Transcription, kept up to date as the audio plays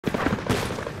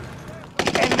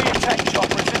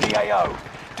the AO.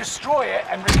 Destroy it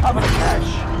and recover the cash.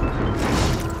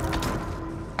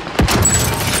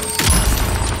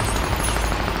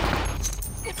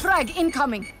 Frag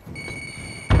incoming.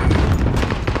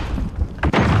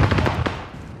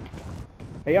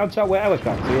 Are you on top with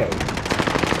helicopter, you?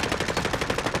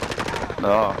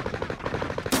 No.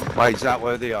 Why is that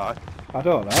where they are? I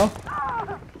don't know.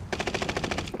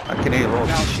 I can hear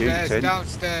loads of shooting.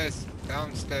 Downstairs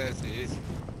he is.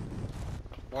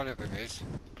 One of them is.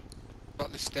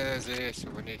 Got the stairs here, so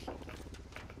we need...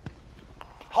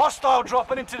 Hostile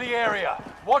dropping into the area.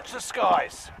 Watch the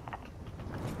skies.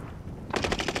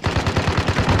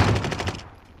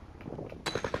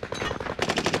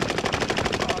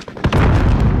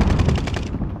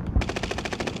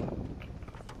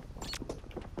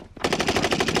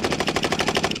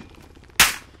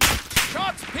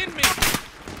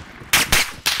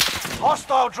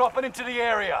 Hostile dropping into the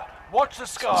area. Watch the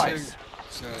skies.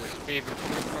 So it's people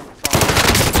coming from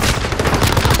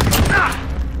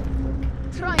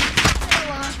Trying to stay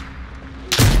alive.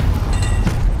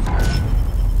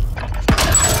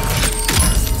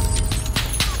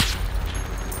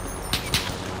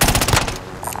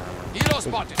 Helo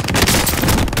spotted.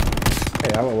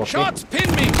 Hey, I'm lucky. Shots pin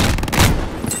me.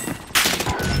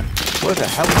 Where the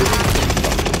hell did he come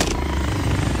from?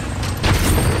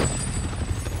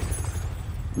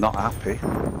 Not happy.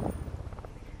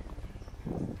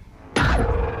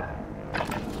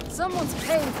 Someone's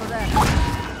paying for that.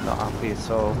 Not happy at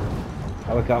all.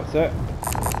 Helicopter.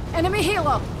 Enemy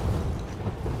helo.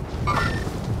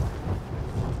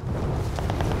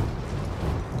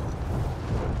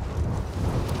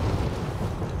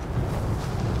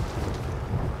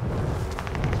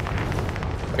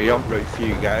 Are you on route for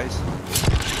you guys?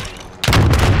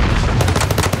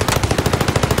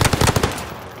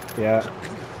 Yeah.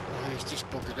 he's just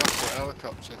bugging off the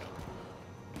helicopter.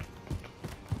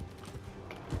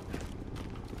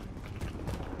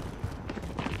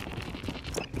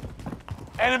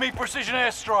 Enemy precision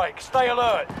airstrike. Stay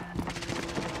alert.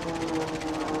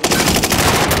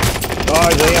 Oh,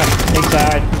 he's here.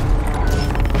 Inside.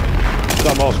 He's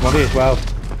got most money as well.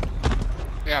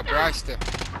 Yeah, Bryce did.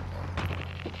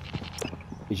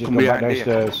 He's just gone back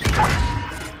downstairs.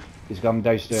 He's gone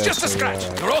downstairs. It's just a scratch.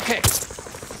 You're okay.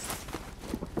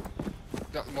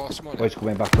 Got the most money. Oh, he's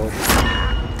coming back up.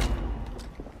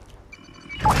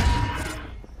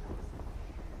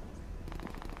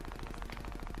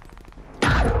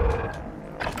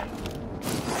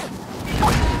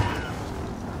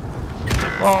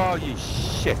 Oh, you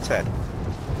shithead.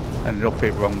 Ended up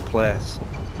in the wrong place.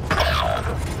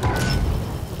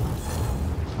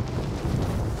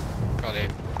 Got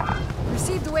him.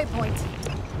 Received the waypoint.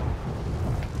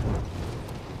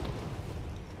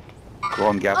 Go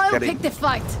on, Gav, I'll get pick it. the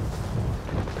fight.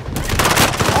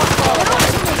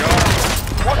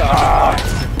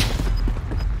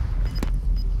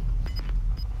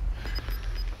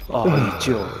 Oh, you're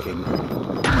joking.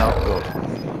 Not good.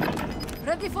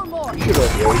 Ready for more. Shut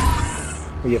up, you.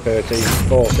 With your 13,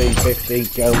 14, 15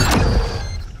 kills.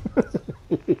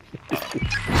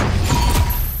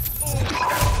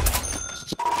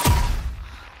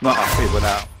 Not happy with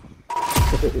that.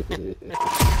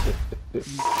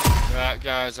 Right,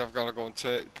 guys, I've got to go and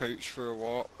take Pooch for a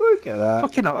walk. Look at that.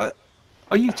 Fucking hell.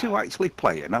 Are you two actually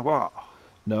playing or what?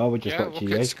 No, we're just Yeah, watching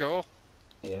look you. at score.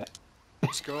 Yeah.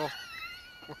 Score.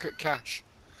 Look at cash.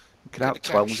 Look at the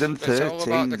 12s and cash. It's all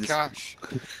about the 13s. cash.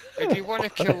 If you want to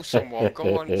kill someone,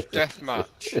 go on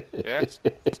deathmatch. Yes?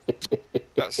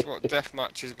 That's what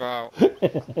deathmatch is about.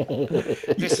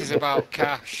 This is about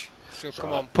cash. So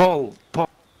come on. Paul.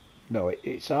 No,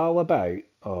 it's all about...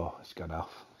 Oh, it's gone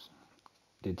off.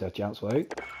 Didn't have a chance to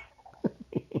out.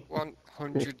 Want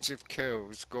hundreds of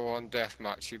kills, go on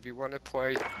deathmatch. If you want to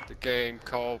play the game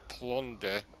called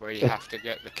Plunder, where you have to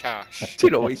get the cash. Do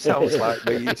you know, he sounds like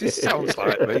me. He just sounds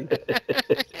like me.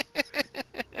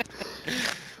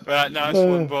 Right, nice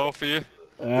one, both of you.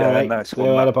 Yeah, Alright, nice see you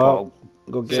one, later, Matt, Paul.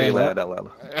 Good See game, you that. later,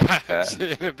 Lel. See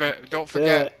you in a bit. Don't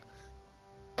forget,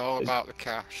 it's all about the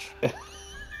cash.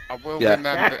 I will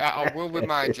remember. I will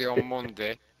remind you on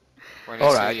Monday when I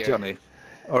All see right, you. Johnny.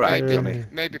 All right, Johnny.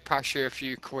 Maybe pass you a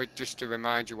few quid just to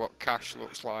remind you what cash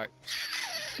looks like.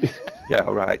 Yeah,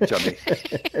 all right, Johnny.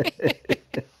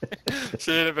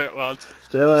 See you in a bit, lads.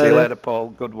 See you later. See you later, Paul.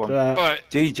 Good one. Right. Right.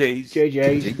 GG's.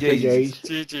 GG's.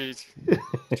 GG's.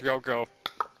 GG's. Go.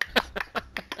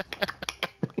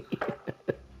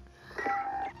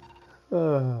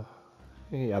 Oh,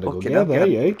 you had a good Fucking game there, hell,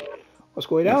 you. What's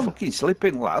going You're on? fucking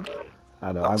slipping, lad.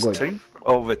 I know, That's I'm going... two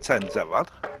over 10s I've had.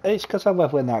 It's because I'm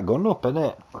leveling that gun up,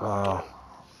 innit? Oh.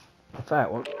 In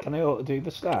fact, what, can I do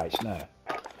the stats now?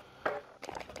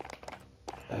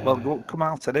 Well, go, come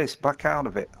out of this, back out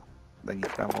of it. Then you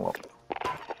can have a look.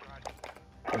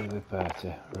 Daily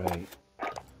party, right.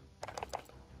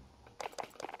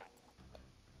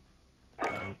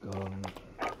 Gun.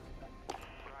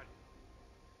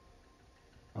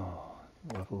 Oh,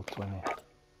 level 20.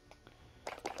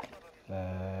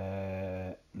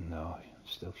 No,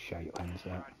 still shite lens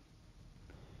that.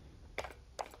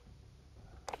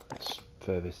 That's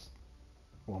furthest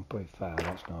 1.5,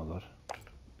 that's no good.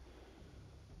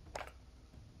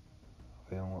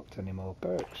 Have we unlocked any more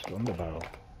perks? Underbarrel.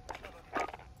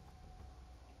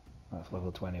 That's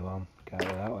level 21, can't do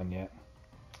that one yet.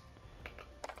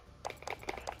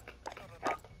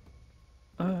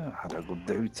 Had a good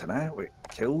do tonight with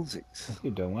kills. It's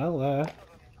You're doing well there.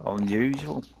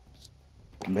 unusual.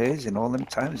 Amazing, all them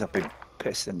times I've been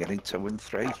pissed and getting 2 and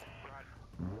 3.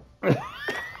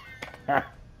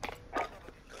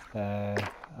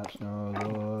 That's no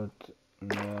good.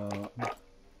 No.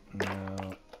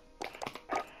 No.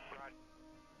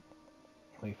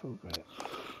 Lethal grip.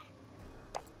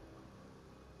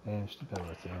 Aim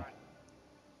stability.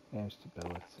 Aim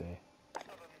stability.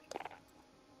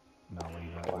 No,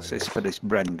 leave that. What's this for this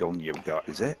Bren gun you've got,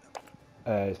 is it?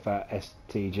 It's for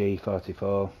STG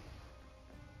 44.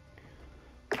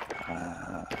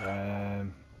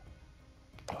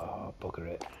 Oh, bugger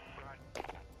it.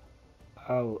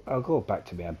 I'll go back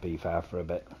to my MP5 for a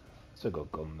bit. It's a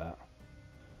good gun, that.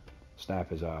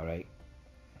 Sniper's alright.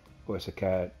 Oh, it's a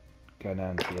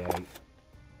K98.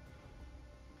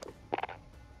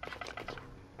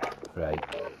 Right.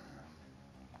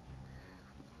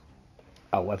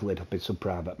 I'll level it up in some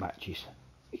private matches.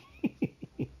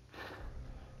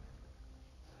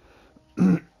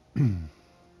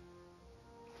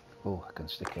 Oh, I can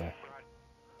stick here.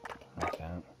 I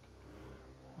can't.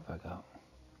 What have I got?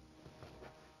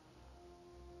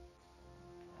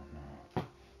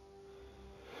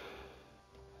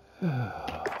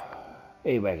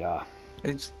 Here we go.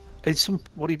 It's some.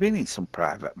 What have you been in some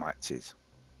private matches?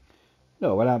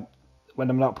 No, when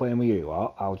I'm not playing with you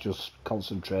lot, I'll just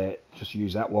concentrate, just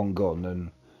use that one gun and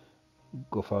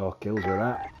go for kills with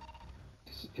that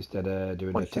instead of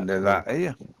doing. Well, you can do that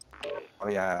here. Oh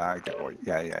yeah, I get what.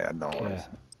 Yeah, I know. Yeah.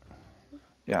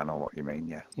 Yeah, I know what you mean.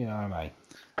 Yeah. You know what I mean?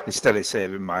 Instead of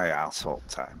saving my ass all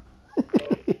the time.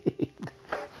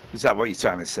 Is that what you're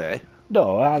trying to say?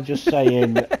 No, I'm just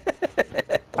saying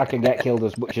I can get killed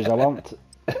as much as I want.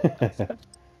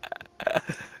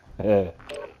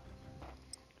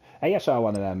 I saw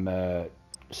one of them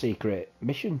secret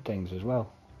mission things as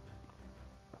well.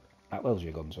 That wells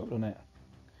your guns up, doesn't it?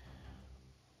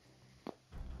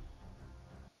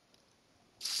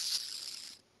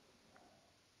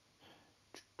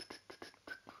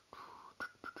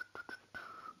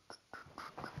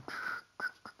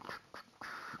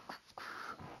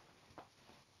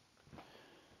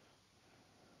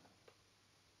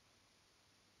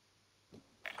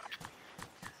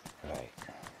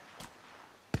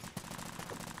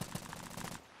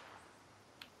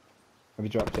 Have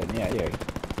you dropped in? Yeah, you.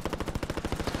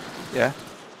 Yeah.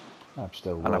 I'm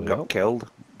still. And I've got killed.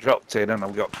 Dropped in and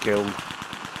I've got killed.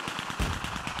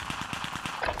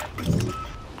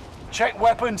 Check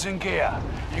weapons and gear.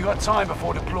 You got time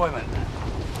before deployment.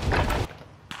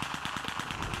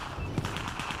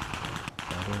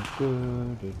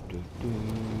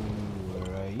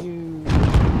 Where are you?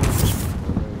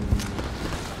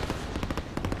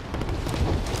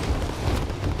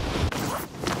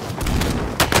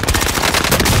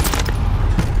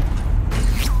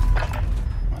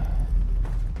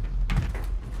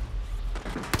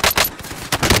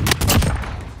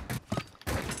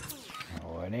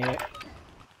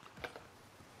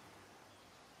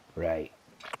 Right.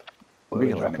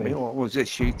 Real enemy. What was it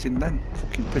shooting then?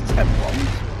 Fucking pretend ones.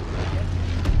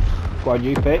 Go on,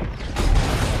 you pick.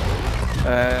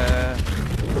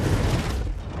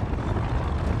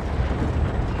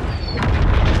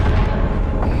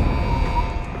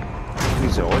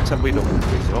 Resort. Have we done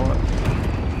resort?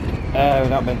 We've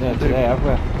not been there today, have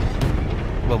we?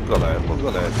 We'll go there for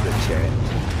the change.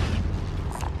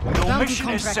 Your Bounty mission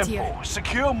is contract simple. here.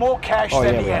 Secure more cash Oh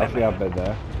than yeah, the we enemy. have been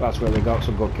there. That's where we got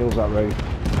some good kills that route.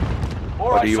 All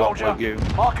What right, do you want, soldier.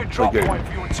 Lagoon? Mark a drop Lagoon. point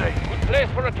for your team. Good place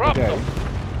for a drop Okay. zone.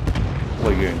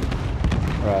 Lagoon.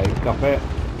 Right, copy.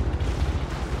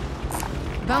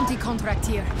 Bounty contract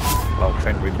here. Well, I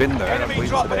think we've been there, haven't Enemy we,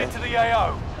 dropping today? into the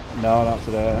AO. No, not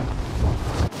today.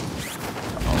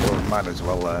 Oh, well, we might as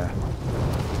well,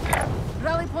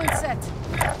 Rally point set.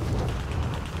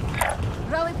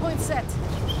 Rally point set.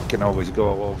 can always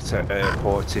go over to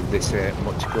airport if this ain't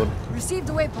much good. Received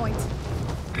the waypoint.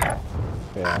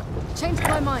 Yeah. Changed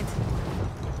my mind.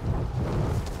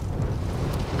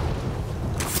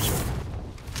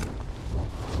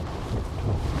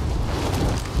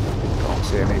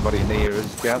 see anybody near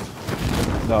us, Gav?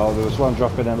 No, there was one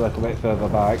dropping a little bit further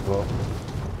back, but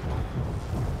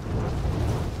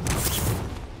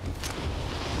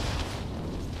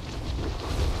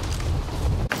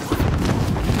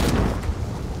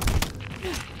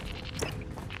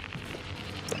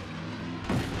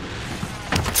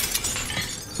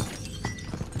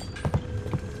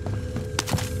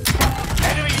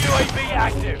Enemy UAV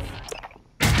active.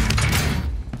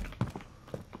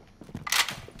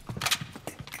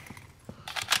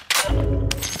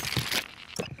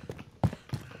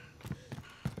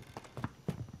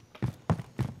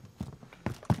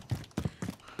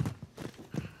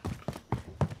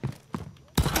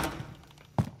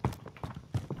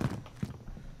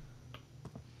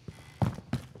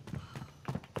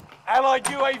 Allied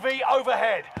UAV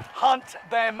overhead. Hunt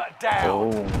them down.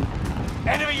 Oh,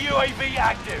 Enemy UAV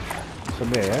active.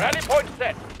 somebody here. Rally point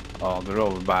set. oh, they're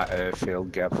over by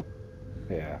airfield, Gav.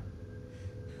 Yeah.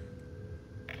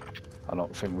 I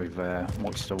don't think we've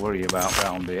much to worry about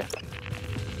round here.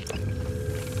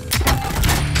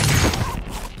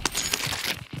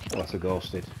 That's a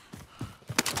ghosted.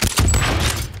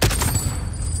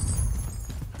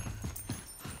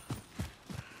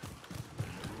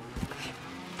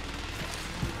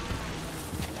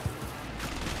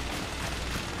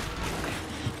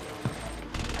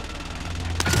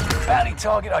 Bounty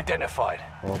target identified.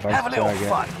 Oh, bounty Have a little target.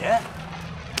 fun, yeah?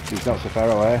 He's not so far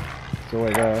away. It's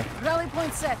always there. Rally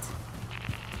point set.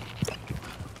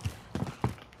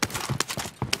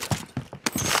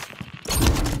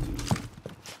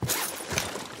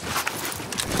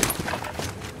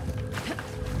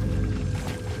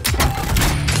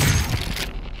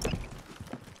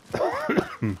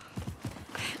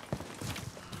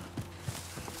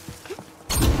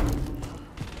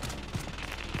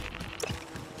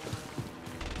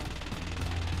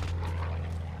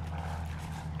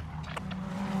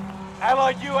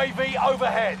 Allied UAV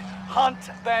overhead. Hunt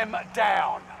them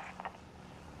down.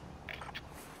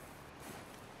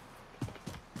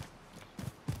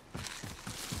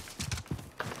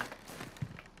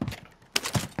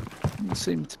 Doesn't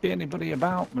seem to be anybody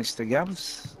about, Mr.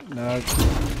 Gavs. No.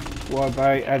 What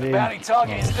about Eddie? Bounty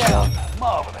target is down.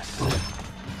 Marvellous.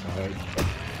 Sorry.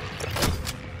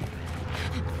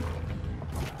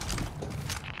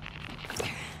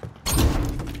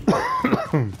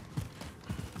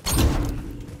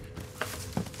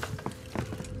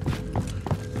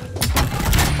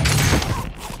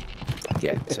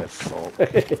 Get to fuck.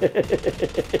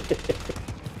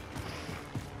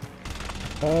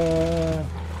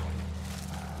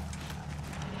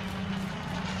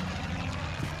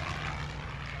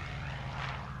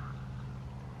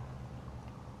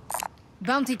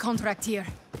 Bounty contract here.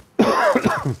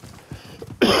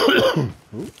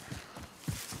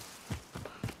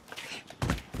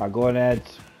 I'm going ahead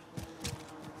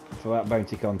for that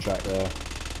bounty contract there.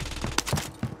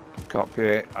 Copy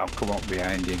it. I'll come up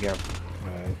behind you, Gav.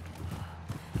 Right.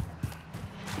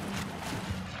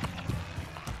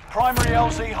 Primary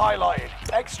LZ highlighted.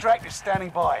 Extract is standing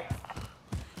by.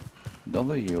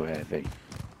 Another UAV.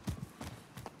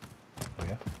 Oh,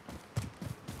 yeah.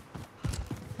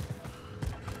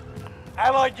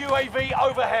 Allied UAV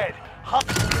overhead. Hunt.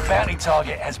 Bounty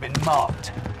target has been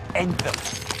marked. End them.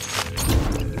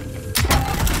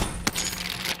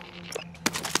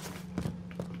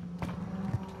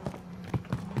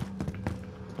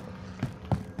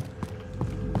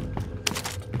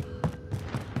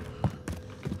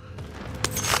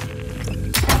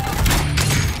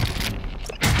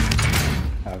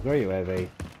 I've got UAV.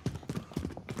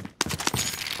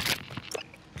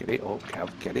 Get it up,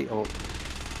 Gav. Get it up.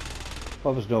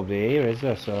 Well, there's nobody here, is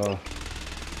there? So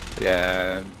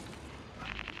Yeah.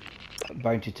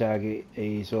 bounty target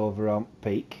is over on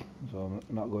peak, so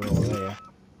I'm not going over there.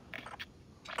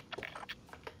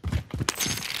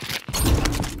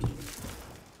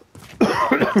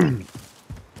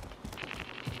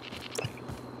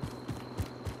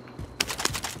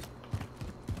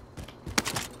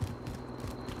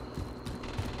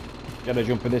 Gotta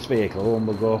jump in this vehicle and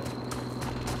we'll go.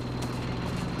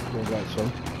 We'll get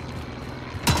some.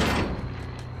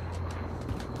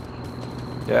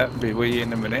 Yeah, be with you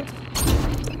in a minute.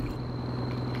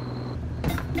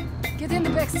 Get in the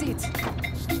back seat.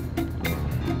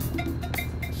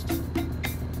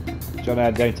 Gonna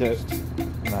head down to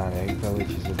Manning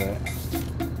Village is a bit.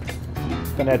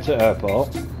 Gonna head to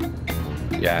airport.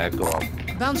 Yeah, go on.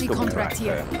 Bounty Come contract right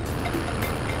here. there.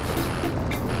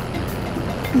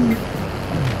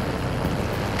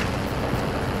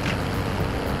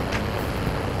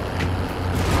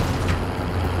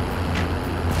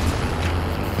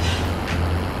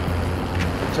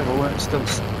 So we weren't still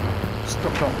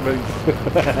stuck on roof.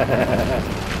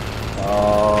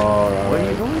 Oh, right. Where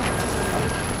are you going?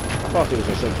 I thought it was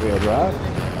a 6-wheel drive.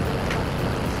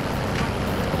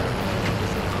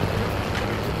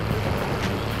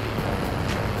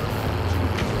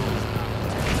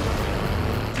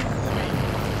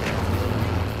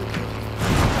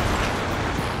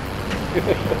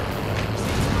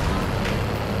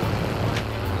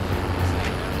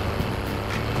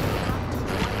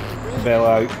 Bail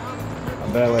out.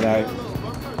 I'm bailing out.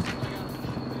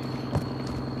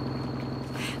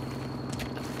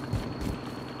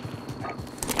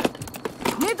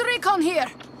 Need recon here.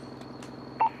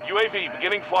 UAV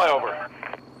beginning flyover.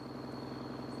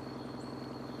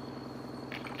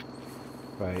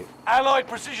 Right. Allied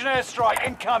precision airstrike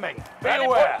incoming. Be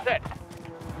aware. Set.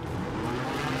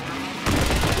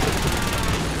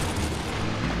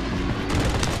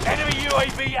 Enemy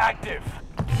UAV active.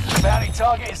 Bounty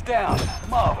target is down.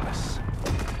 Marvelous.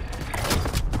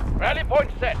 Rally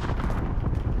point set.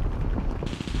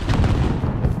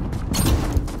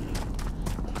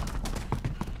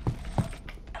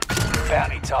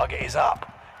 Bounty target is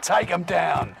up. Take them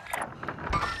down.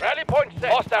 Rally point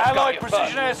set. Allied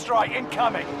precision airstrike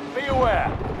incoming. Be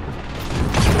aware.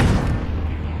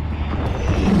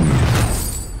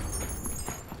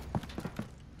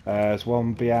 There's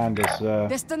one behind us.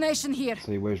 Destination here.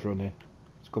 See where he's running.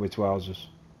 It's coming towards us.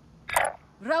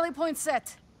 Rally point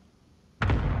set.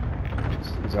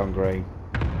 He's on green.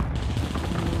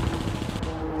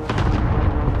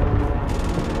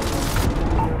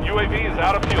 UAV is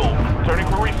out of fuel. Turning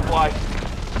for resupply.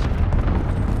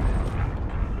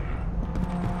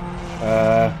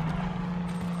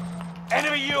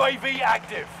 Enemy UAV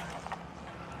active.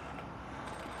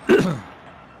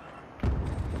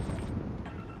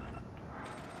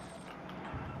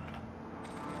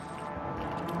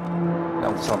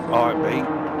 That's on RB.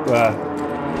 The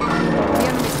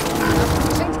enemy.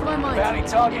 Changed my mind. Bounty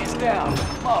target is down.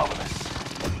 Marvelous.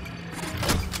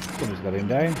 Someone's got him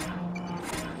down.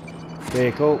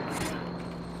 Vehicle.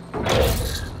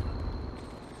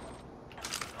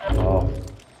 Oh.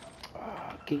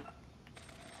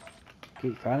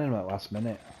 Keep finding him at last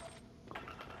minute.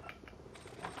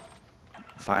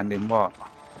 Finding what?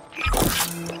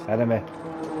 Enemy.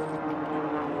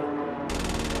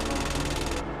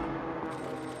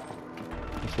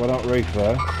 There's one out roof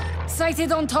there.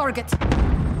 Sighted on target.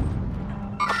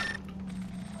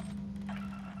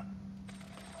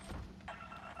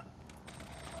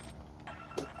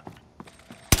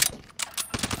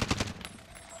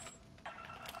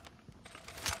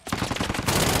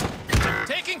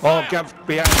 Taking Oh, fire. Gav,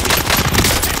 behind you.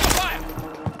 Taking fire.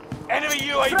 Enemy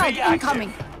UAV Frag active.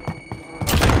 incoming.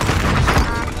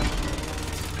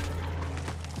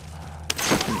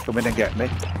 Can you come in and get me?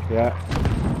 Yeah.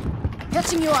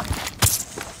 Catching you up.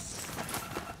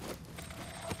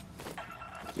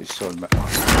 It's son,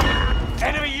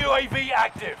 Enemy UAV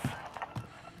active.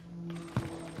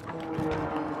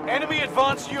 Enemy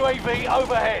advanced UAV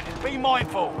overhead. Be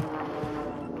mindful.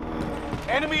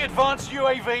 Enemy advanced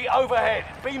UAV overhead.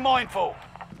 Be mindful.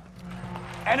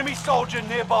 Enemy soldier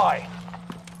nearby.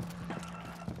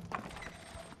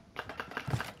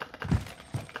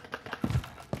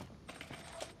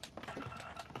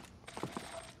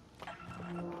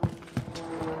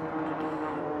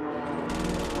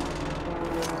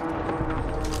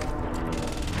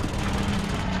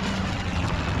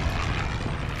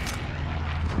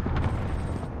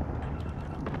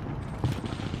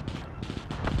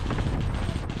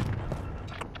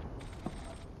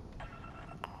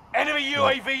 Enemy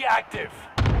UAV active.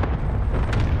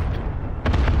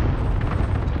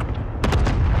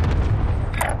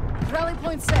 Rally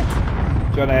point set.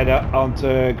 Do you want to head up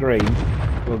onto green?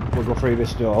 We'll go through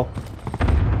this door.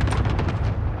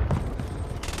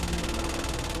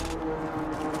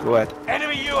 Go ahead.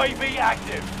 Enemy UAV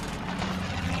active.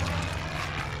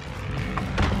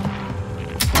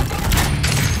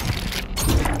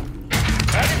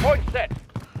 Rally point set.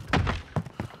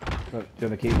 Do you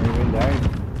want to keep moving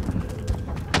down?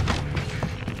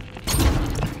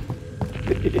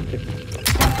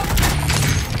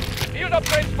 Field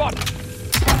upgrade spot.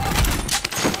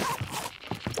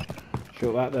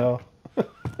 Shut that door.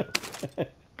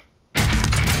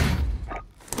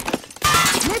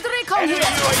 Need recon Enemy here.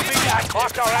 UAV active.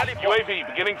 Mark our rally. UAV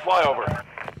beginning flyover.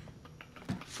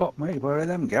 Fuck me, where are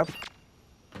them, Gav?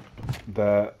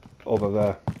 They're over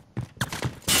there.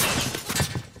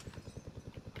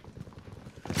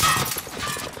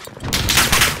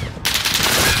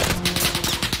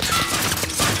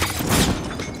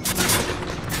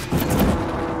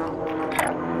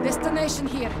 Destination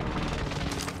here.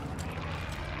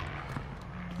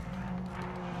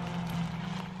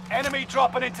 Enemy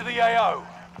dropping into the AO.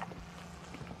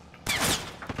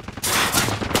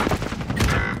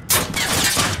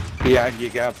 Behind you,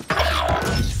 Gav.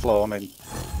 He's flaming.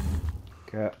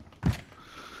 Okay.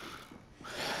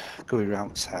 Going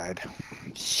round side.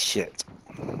 Shit.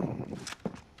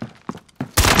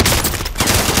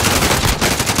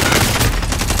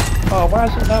 Oh, why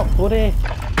is it not bloody?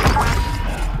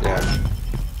 Yeah.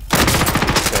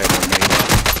 Same with me.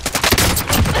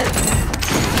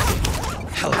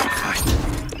 Hell of a fight.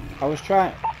 I was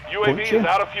trying. UAV is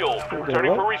out of fuel.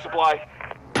 Returning for resupply.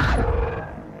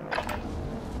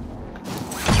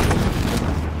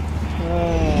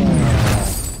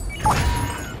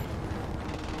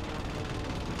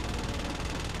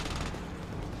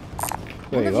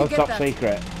 There you go, top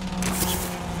secret.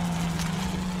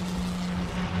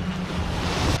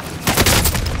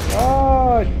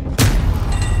 Oh!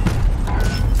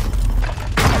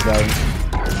 I'm down.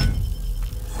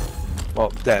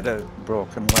 What, dead out,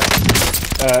 broken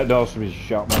leg? No, somebody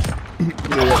shot me.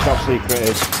 You know what top secret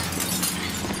is?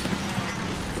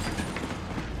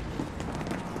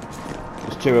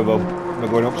 There's two of them. They're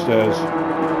going upstairs.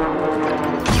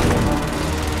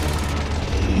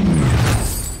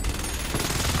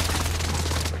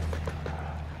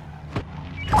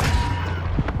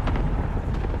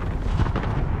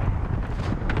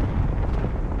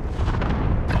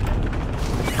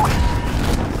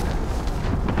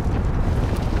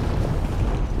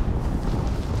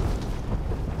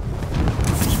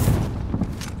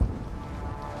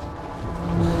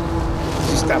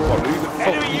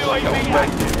 Enemy UAV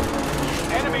active.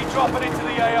 Enemy dropping into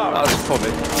the AO. That's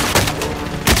funny.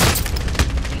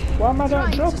 Why am I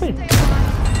not dropping?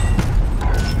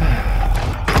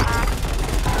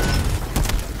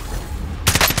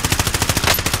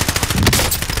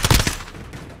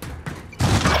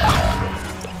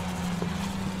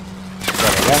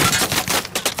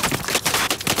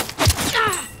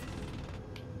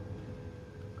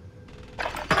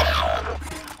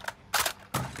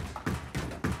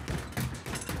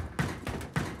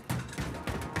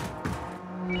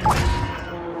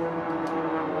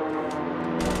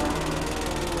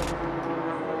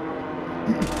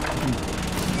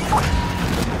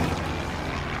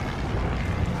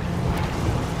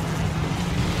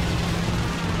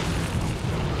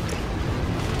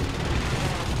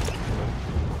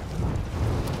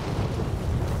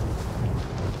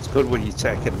 It's good when you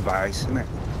take advice, isn't it?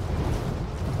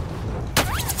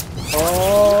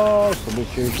 Oh,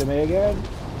 somebody's shooting me again.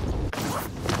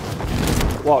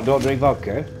 What, don't drink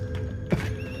vodka?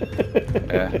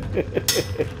 Yeah.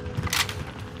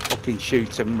 Fucking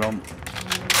shoot and run.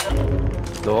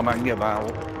 Don't hang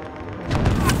about.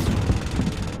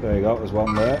 There you go, there's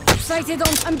one there. Sighted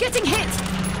on. I'm getting hit.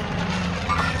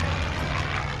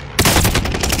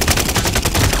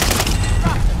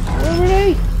 Where were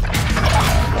they?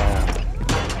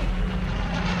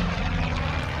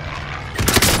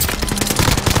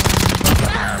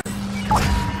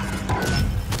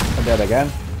 I'm dead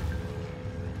again.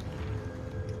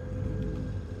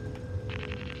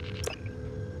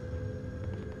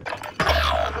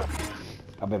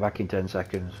 I'll be back in 10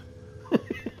 seconds.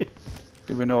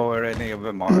 Do we know where any of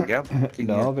them are, Gav?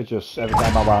 No, but just every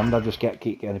time I land, I just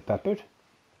keep getting peppered.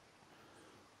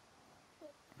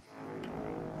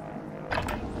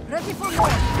 Ready for more.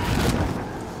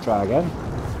 Try again.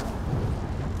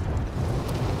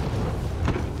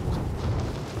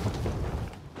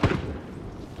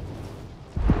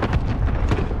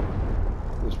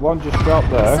 There's one just dropped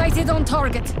there. Sighted on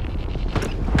target.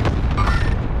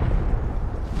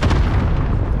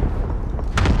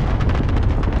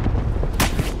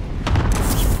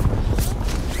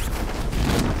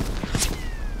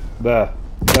 There.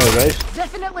 There it is.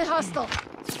 Definitely hostile.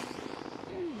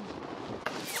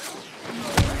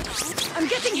 I'm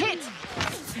getting hit.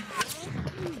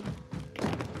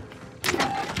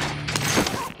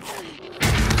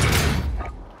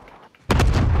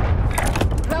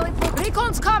 Rally point.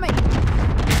 Recon's coming.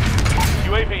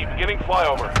 UAV beginning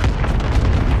flyover.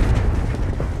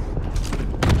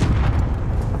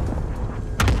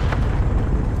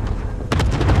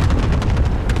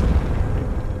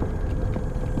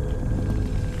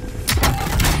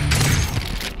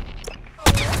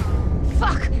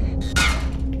 Fuck.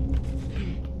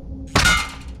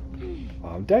 Oh,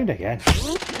 I'm down again.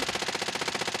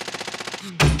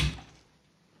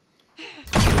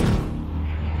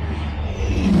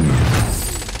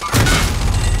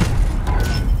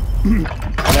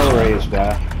 Another race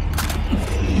there.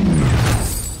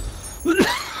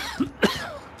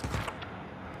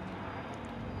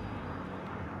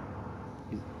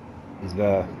 He's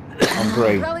there. On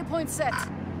green. Rally point set.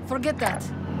 Forget that.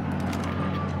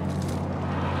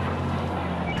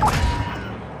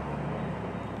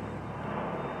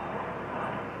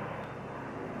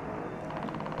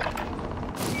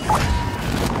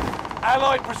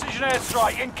 Allied precision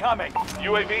airstrike incoming.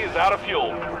 UAV is out of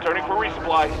fuel. Returning for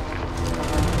resupply.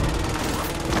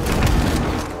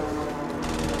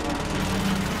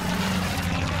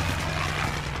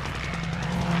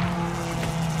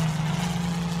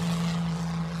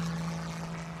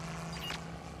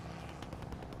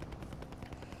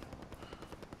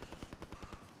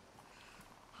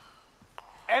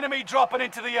 Enemy dropping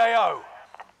into the AO.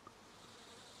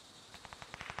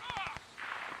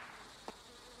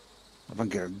 I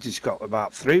think I just got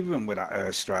about 3 of them with that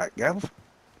airstrike, Gav.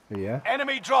 Yeah.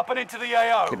 Enemy dropping into the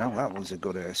AO. You know, that was a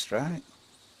good airstrike.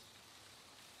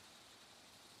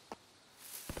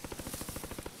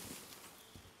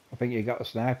 I think you got a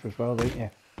sniper as well, didn't you?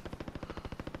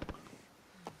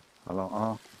 I don't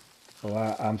know.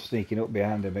 Well, I'm sneaking up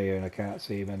behind him here and I can't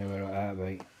see him anywhere at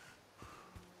heartbeat.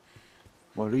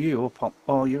 Where are you? Up on,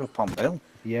 oh, you're up on Bill.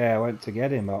 Yeah, I went to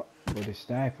get him with his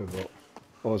sniper, but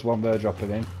there's one there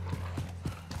dropping in.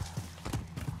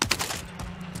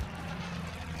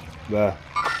 There.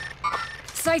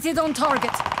 Sighted on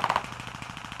target.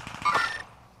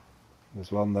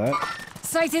 There's one there.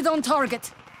 Sighted on target.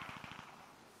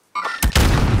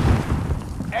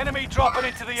 Enemy dropping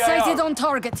into the AO. Sighted on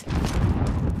target.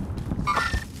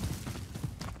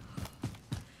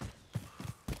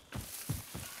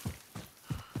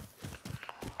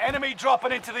 Enemy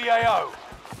dropping into the AO.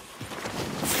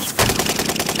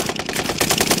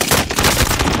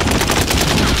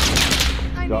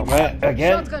 I Got need me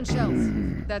again. shotgun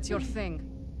shells. That's your thing.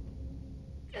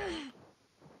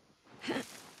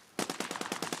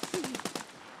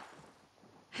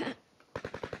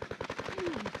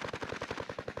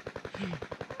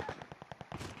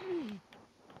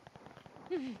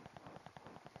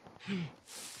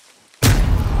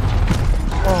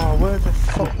 Oh, where the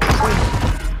fuck was he?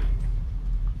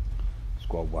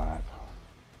 Squad wipe.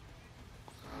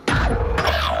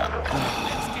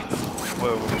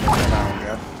 Where were we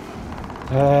now,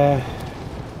 Gav?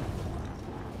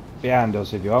 Behind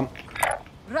us if you want.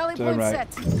 Rally Turn point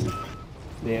right. set.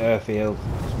 The airfield.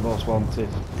 It's most wanted.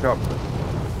 Come.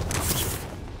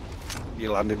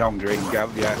 You landed on green,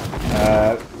 Gav,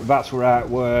 yeah. That's right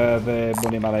where the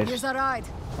money man Here's is a ride.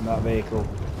 on that vehicle.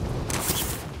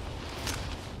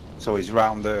 So he's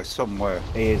round there somewhere.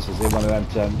 He is in one of them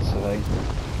tents, I think.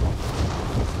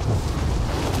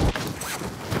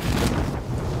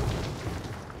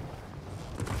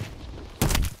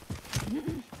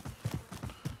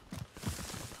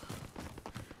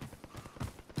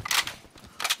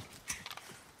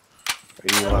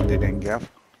 Are you landed in, Gav?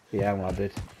 Yeah, well, I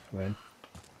did. When?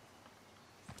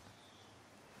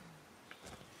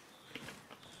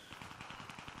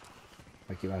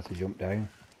 Like you had to jump down.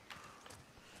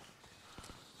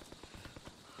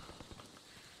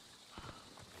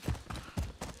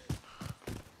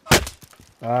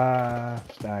 Ah,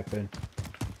 sniping.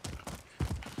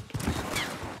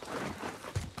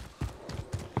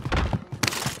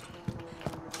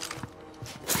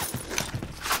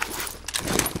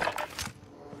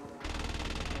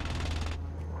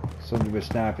 Somebody was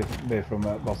sniping me from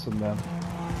that bottom there.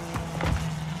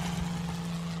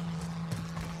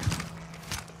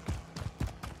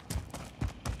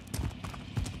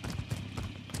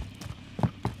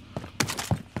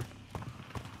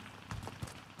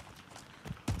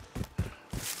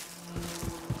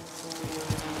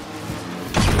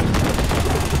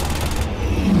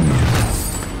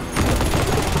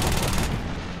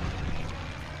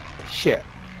 Shit.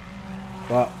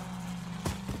 What?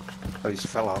 I just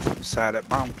fell off the side of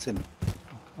the mountain.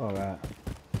 Alright.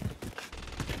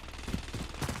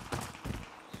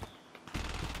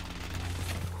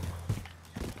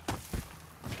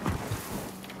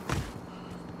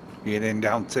 You're in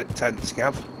down to tents,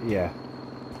 Gav? Yeah.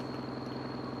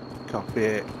 Copy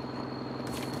it.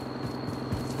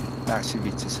 Nice of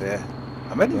you to say.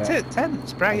 I'm heading Yeah. to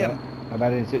tents, Brian. I'm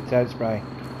heading to tent spray.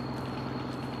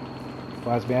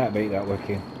 Why's my heartbeat that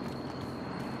working?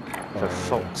 For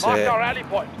fuck's Mark sake. our rally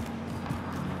point.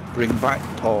 Bring back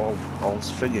Paul.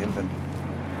 Paul's forgiven.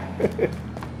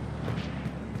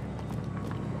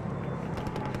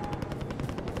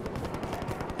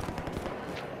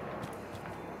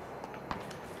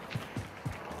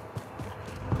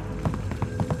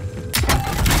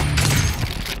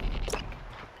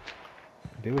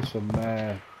 Do with some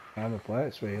armor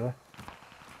plates, really.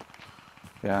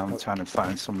 Yeah, I'm trying to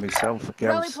find some myself.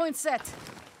 Rally Girls. point set.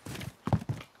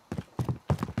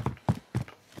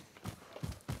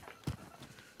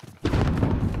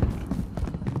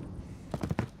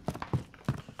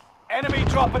 Enemy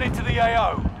dropping into the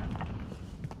AO.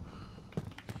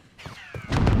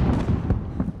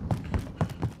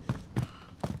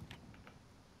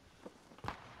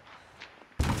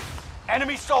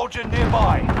 Enemy soldier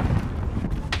nearby.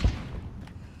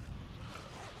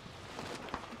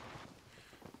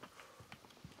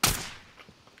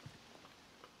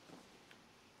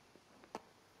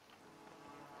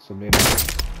 Somebody.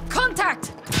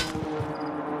 Contact!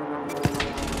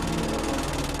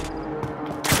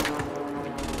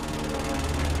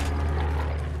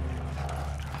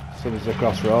 Somebody's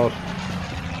across road.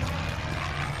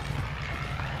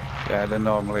 Yeah, they're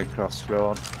normally across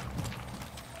road.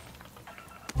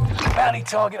 Bounty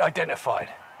target identified.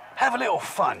 Have a little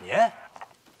fun, yeah?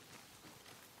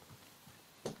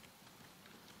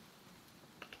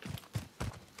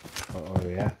 Oh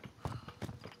yeah.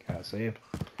 Can't see him.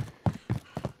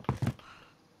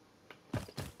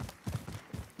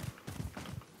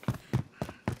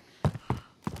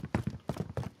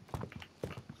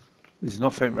 There's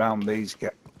nothing round these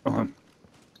Gav. No.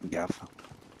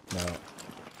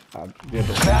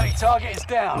 Bounty target is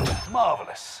down.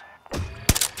 Marvellous.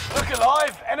 Look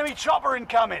alive. Enemy chopper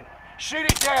incoming. Shoot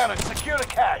it down and secure the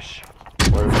cash.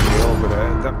 Where is he over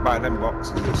there? That by them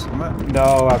boxes or something?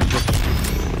 No, I've just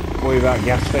worried that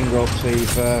gas finger up, see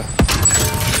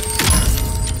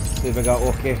if I got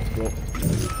lucky. But...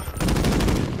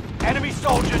 Enemy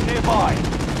soldier nearby.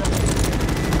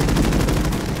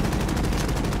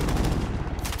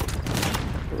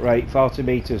 Right, 40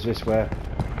 metres this way.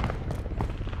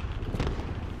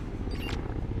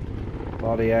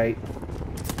 48.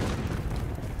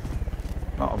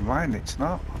 Not on mine, it's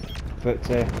not.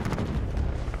 50.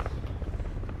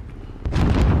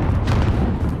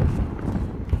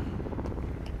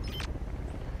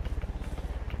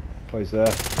 Oh, he's there.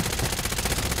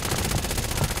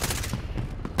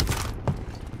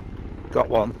 Got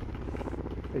one.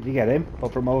 Did you get him?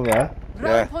 Up from over there?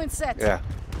 Rally Yeah. point set. Yeah.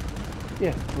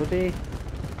 Yeah, bloody...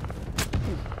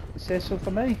 Say so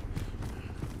for me.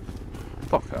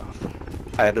 Fuck off.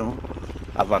 I don't.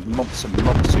 I've had months and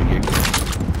months of you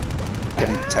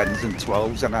getting 10s and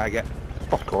 12s and I get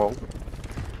fuck all.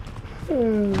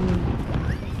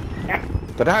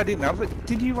 But I didn't have it.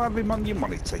 Did you have him on your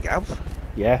monitor, Gav?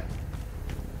 Yeah.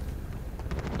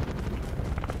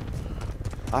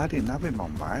 I didn't have him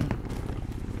on mine.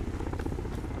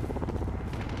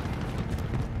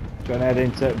 Do you want to head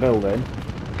into the building?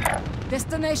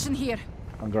 Destination here.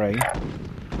 On green.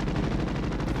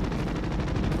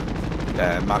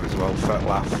 Yeah, might as well for a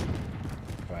laugh.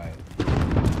 Right.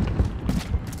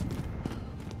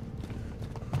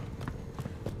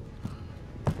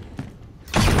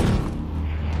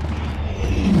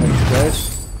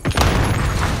 Upstairs.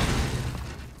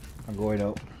 I'm going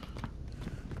up.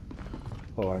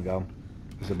 Oh, hang on.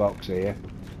 There's a box here.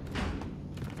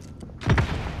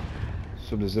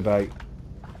 Somebody's about.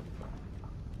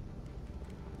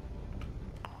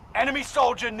 Enemy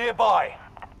soldier nearby.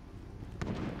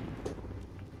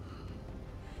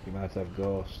 You might have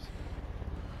ghost.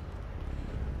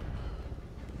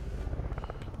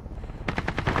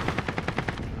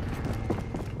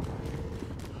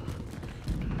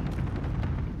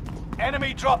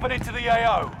 Enemy dropping into the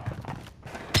AO.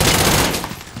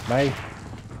 May.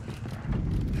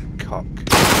 Cock.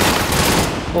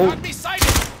 Got me sighted!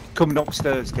 Coming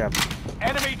upstairs, Gav.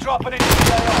 Enemy dropping into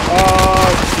the AO.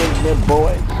 Oh, shit, me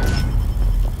boy.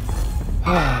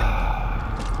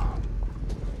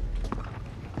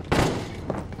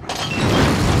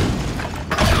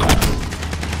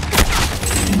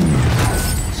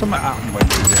 Something happened with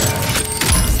the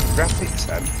graphics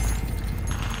then.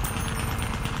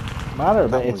 Matter a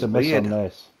That bit, it's was a miss weird. on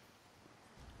this.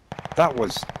 That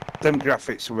was, them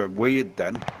graphics were weird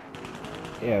then.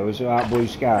 Yeah, it was like blue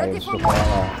sky and stuff like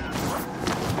that.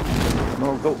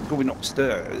 No, going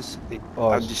upstairs,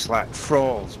 I just like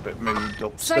froze but moved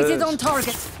upstairs. Sighted on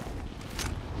target.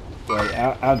 Right,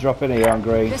 I'll drop in here on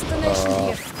green. Destination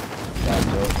here. That's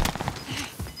it.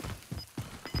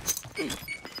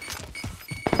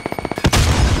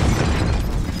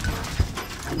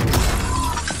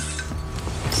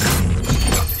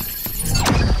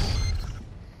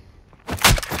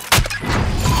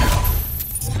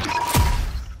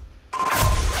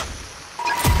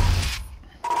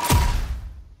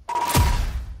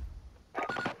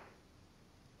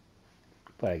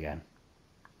 Play again.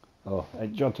 Oh, do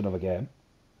you want another game?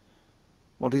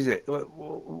 What is it?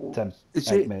 10,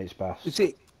 Is 8 it? minutes past.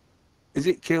 Is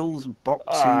it kills boxing?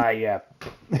 Ah, yeah.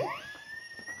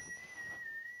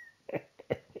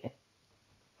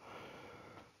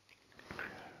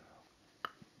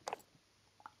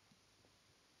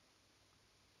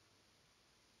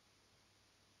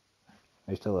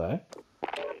 Are you still there?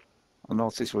 I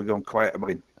noticed we're going quiet a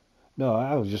bit. No,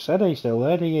 I was just said, are you still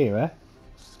there? Do you hear, eh?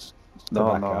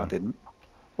 No, back no, I on. didn't.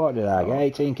 What did I get? Oh.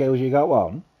 18 kills, you got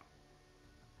one?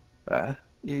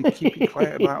 You keep it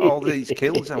quiet about all these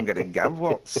kills I'm getting, Gav.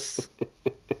 What's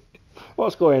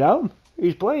going on?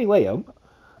 Who's playing Liam?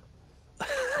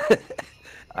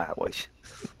 I wish.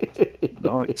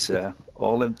 No, it's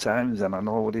all them times, and I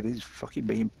know what it is. Fucking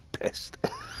being pissed.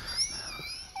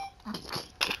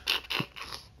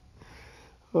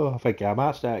 Oh, I think I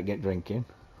might start getting drinking.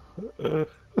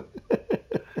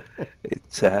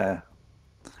 It's yeah,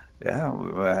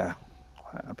 we're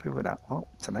happy with that lot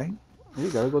tonight. You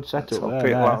got a good setup Let's hope there.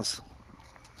 it was.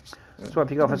 So what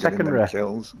have you got for Getting them secondary?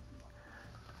 kills.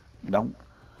 No,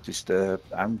 just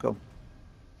handgun.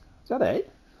 Is that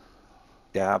it?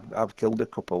 Yeah, I've killed a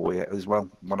couple with it as well.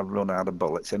 When I've run out of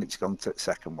bullets and it's gone to the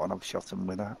second one, I've shot them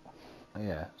with that.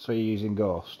 Yeah. So you're using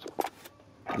Ghost?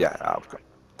 Yeah, I've got.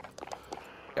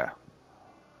 Yeah.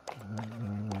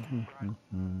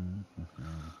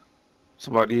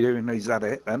 So what are you doing? Is that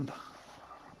it then?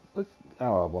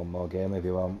 I'll have one more game if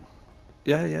you want.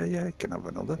 Yeah, you can have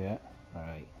another. Yeah.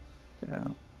 Right. Yeah.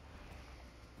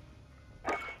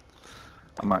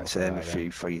 I might save a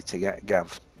few for you to get,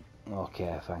 Gav.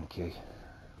 Okay, thank you.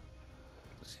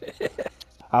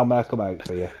 How may I come out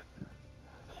for you?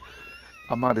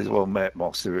 I might as well make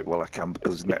most of it while I can,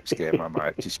 because next game I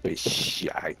might just be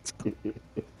shite.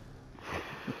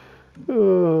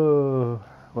 Oh,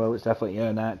 well, it's definitely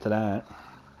your night tonight.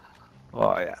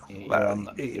 Oh yeah.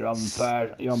 You're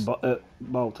on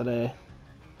ball today.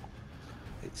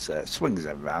 It's swings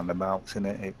and roundabouts,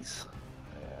 innit? It's.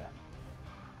 Yeah.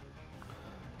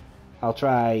 I'll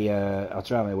try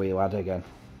my wheel lad again.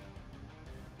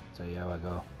 See how I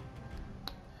go.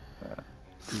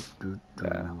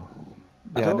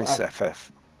 Yeah, this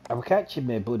FF. I'm catching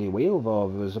my bloody wheel though.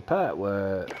 There was a part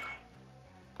where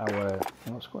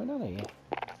what's going on here?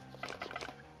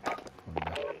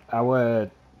 I were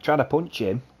trying to punch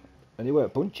him, and he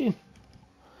weren't punching.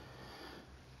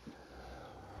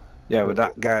 Yeah, with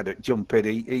that guy that jumped in,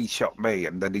 he shot me,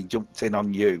 and then he jumped in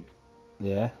on you.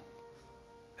 Yeah.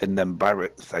 And then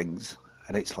Barrett things,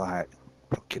 and it's like,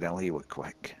 fucking hell, he were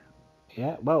quick.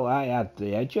 Yeah, well, I had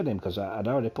the edge on him because I'd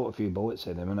already put a few bullets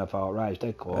in him, and I thought, right, he's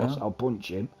dead close, I'll punch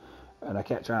him. And I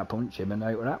kept trying to punch him, and now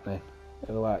it was happening. It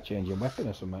was like changing weapon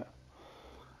or something.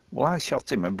 Well, I shot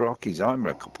him and broke his armour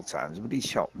a couple of times, but he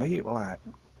shot me. It was like,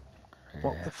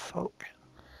 what the fuck?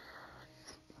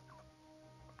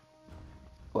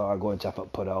 Well, I'm going to have to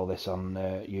put all this on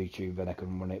YouTube, and I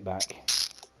can run it back.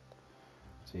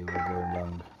 See what's going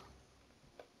wrong.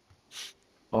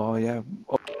 Oh, yeah.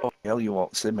 Oh, hell, you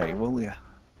won't see me, will you?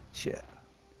 Shit.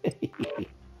 Do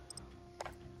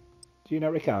you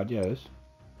not record yours?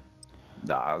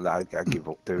 No, I give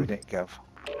up doing it, Gav.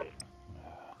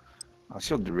 I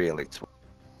should really.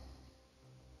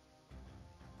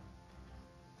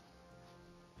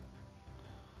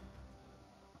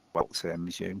 Well, same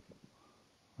as you.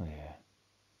 Yeah.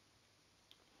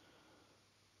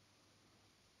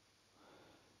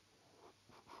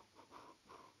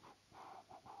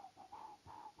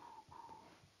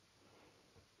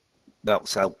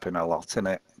 That's helping a lot,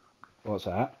 innit? What's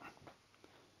that?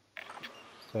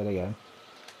 Say it again.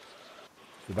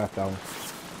 You're back on.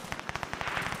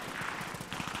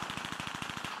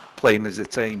 Playing as a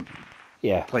team.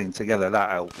 Yeah. Playing together, that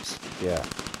helps. Yeah.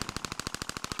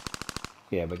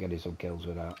 Yeah, we're getting some kills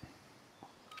with that.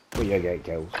 But you get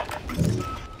kills.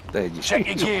 They just Check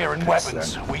your gear and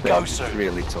weapons. We go soon.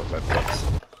 Really took their place.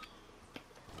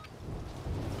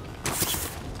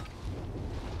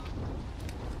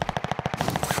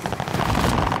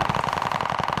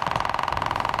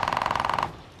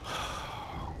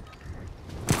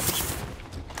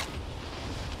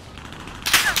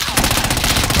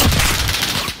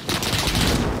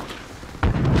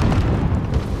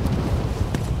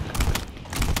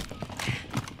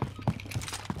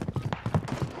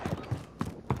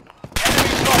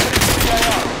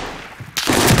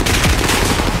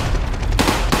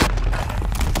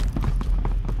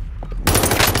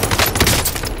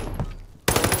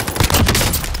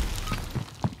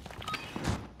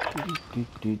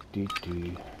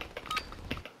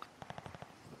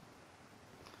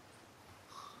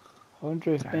 I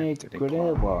wonder if my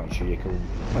grenade launcher you can...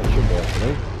 Well, it should be able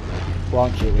to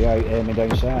launch it without aiming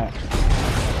down sight.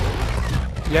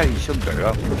 Yeah, you should do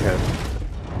that. Okay.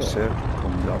 Circle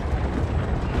comes up.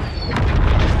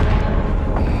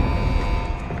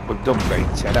 We've done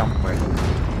beats, haven't we?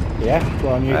 Yeah, go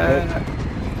on, you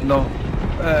no,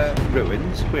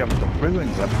 ruins. We haven't done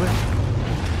ruins, have we?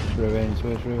 Ruins,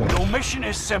 where's ruins? Your mission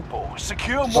is simple.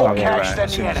 Secure more yeah, cash than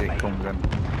as the soon as enemy. it comes in.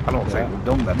 I don't think we've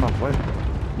done them, have we?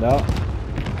 No.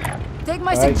 Take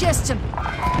my Right. suggestion.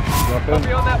 Drop him.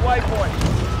 Be on that waypoint.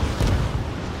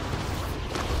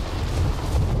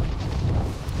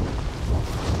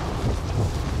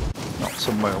 not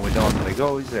somewhere we normally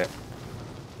go, is it?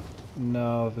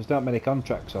 No, there's not many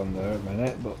contracts on there at the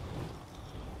minute, but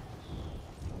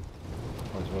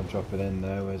there's one dropping in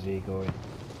there. Where's he going?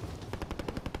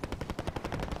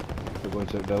 We're going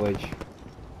to the village.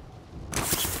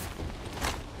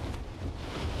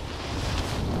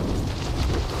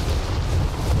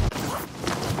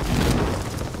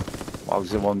 What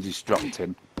was the one just dropped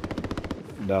in?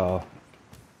 No.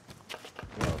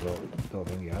 Well, don't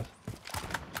think he has.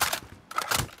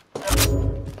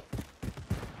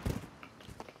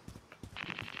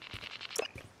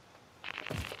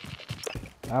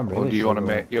 I'm really Or do you want to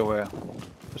struggling. make your way?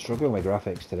 Struggling with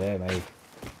graphics today, mate.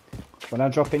 When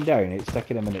I'm dropping down, it's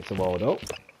taking a minute to load up.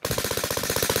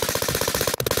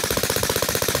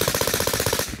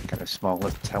 Get a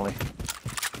smaller telly.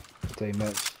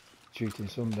 Teammates shooting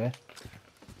Sunday.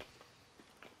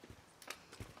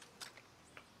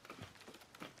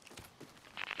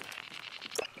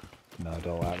 No, I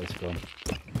don't like this gun.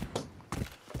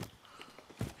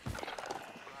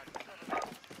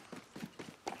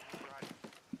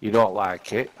 You don't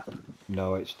like it?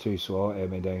 No, it's too slow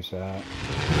aiming down sight.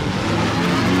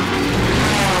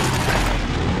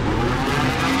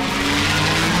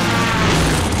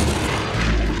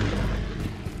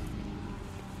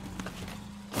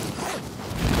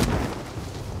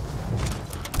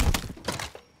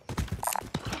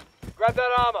 Grab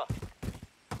that armor.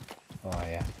 Oh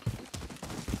yeah.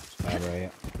 Armor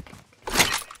here.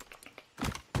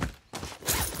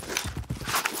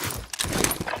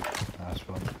 Nice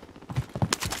one.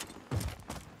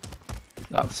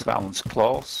 That sounds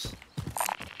close.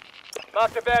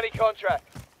 Mark the bounty contract.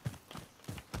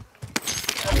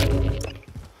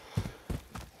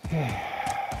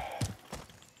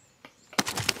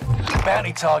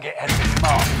 Bounty target has been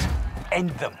marked. End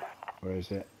them. Where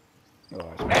is it? Oh,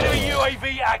 it's Enemy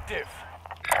UAV active.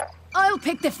 I'll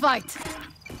pick the fight.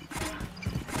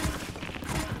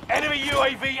 Enemy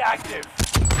UAV active.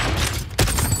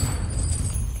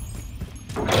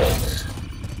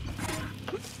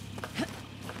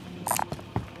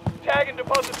 Tag and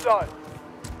deposit zone.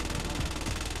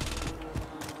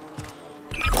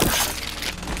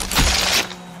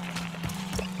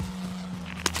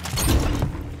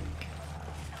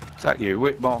 Is that you?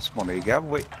 Whit Moss money, Gav?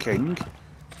 Whit King?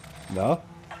 No?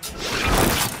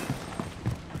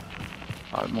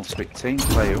 Oh, it must be team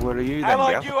player. Where are you then,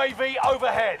 Allied Gav? UAV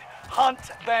overhead. Hunt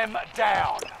them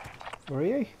down. Where are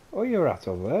you? Oh, you're at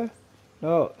over there.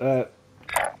 No,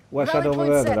 west side Rally over point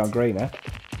there set. then on green, eh?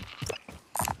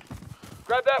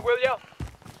 Grab that, will ya?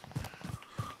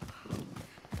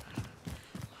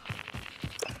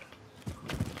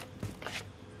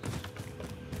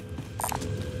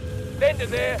 Send it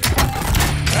there.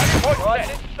 Right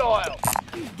in style.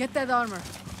 Get that armor.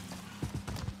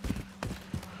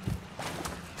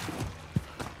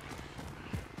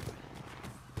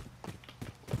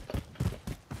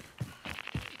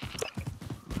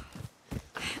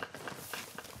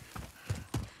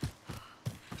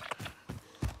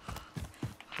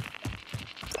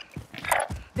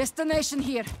 Destination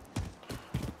here.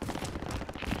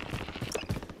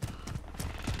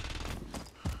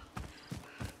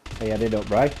 Hey, headed up,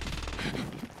 right?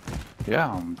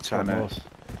 Yeah, I'm trying to... Almost.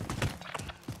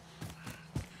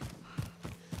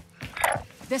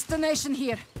 Destination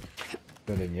here.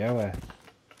 Good in you, eh?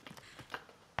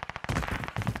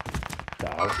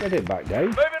 No, get it back down.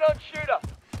 Moving on, shooter.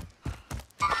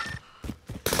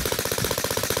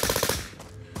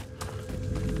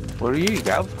 Where are you,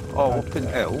 Gav? Oh, up in the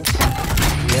hills.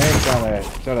 Yeah,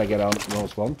 trying to get on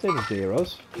most wanted as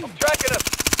heroes. I'm tracking him.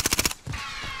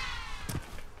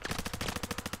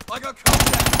 I got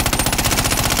contact.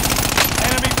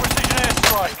 Enemy precision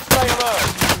airstrike. Stay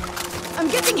alert. I'm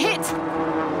getting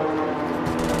hit.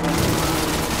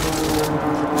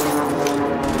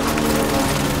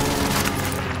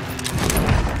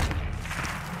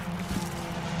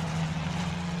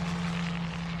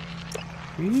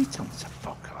 You need someone to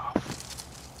fuck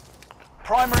off.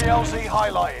 Primary LZ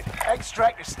highlighted.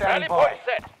 Extract is Bounty standby. point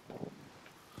set.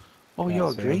 Oh, Yeah,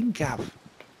 you're so- green, Gav.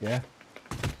 Yeah,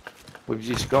 We've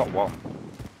just got one.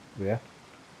 yeah.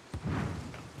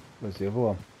 Where's the other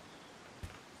one?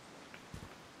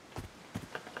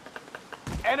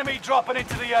 Enemy dropping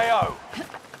into the AO.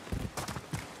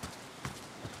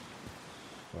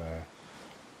 Where?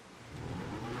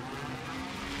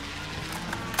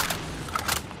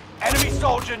 Enemy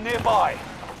soldier nearby.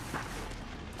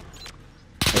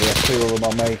 Oh, yeah, two of them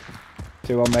on me.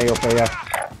 Two on me up here.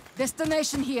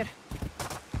 Destination here.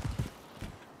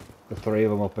 The three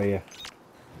of them up here.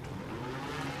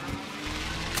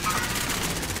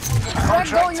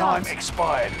 Contract going time out.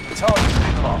 expired. Target's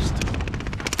been lost.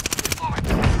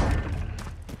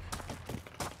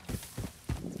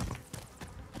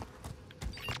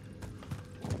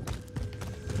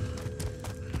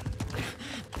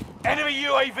 Enemy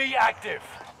UAV active.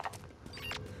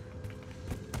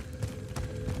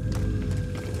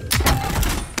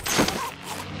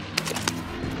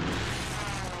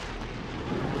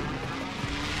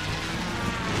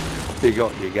 You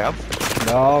got your Gav?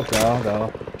 No.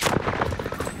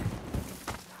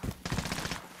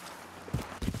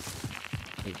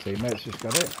 Your teammates just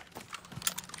got it.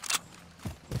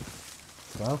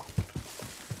 Well,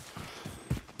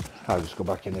 I'll just go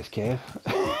back in this cave.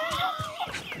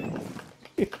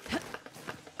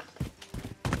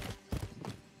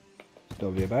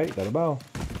 W8, got a bow.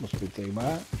 Must be team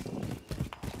out.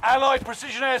 Allied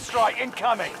precision airstrike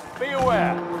incoming. Be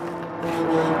aware.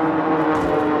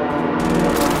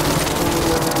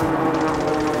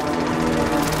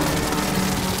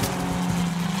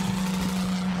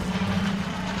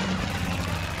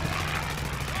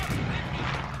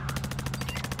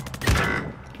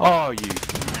 Oh, you.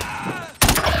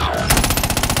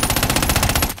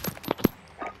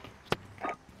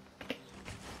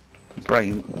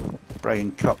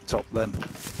 Brain cocked up then.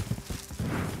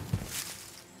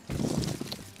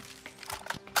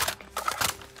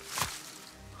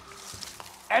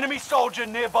 Enemy soldier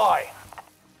nearby.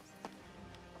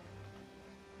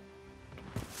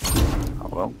 Oh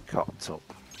well, cocked up.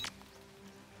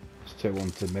 It's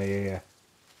 2-1 to me here.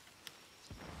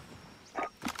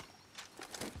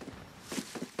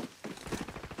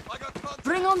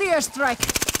 Bring on the airstrike.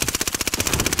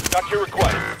 Got your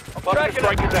request. Cluster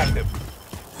strike is active.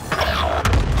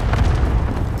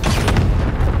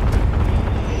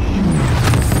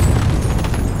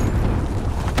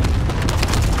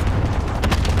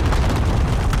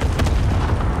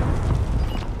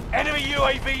 Enemy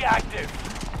UAV active.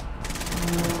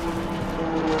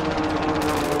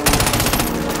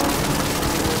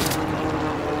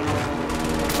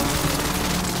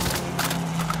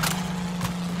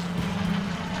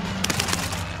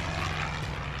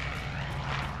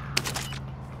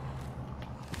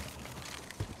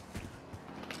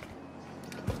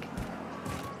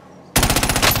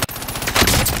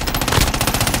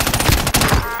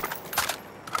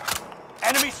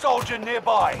 Enemy soldier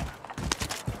nearby.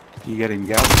 You get him,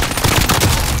 Gav?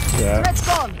 Yeah. Threat's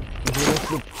gone.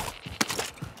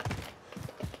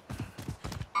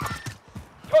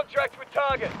 Contract with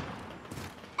target.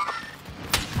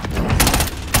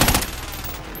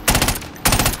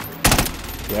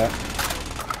 Yeah.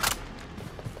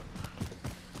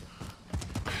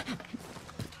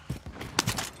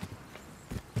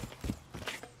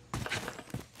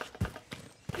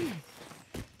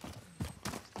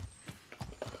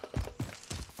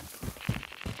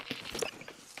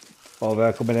 Oh,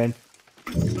 they're coming in.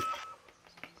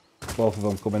 Both of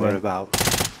them coming Where in. about?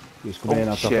 He's coming in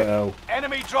on top of shit. L.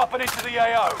 Enemy dropping into the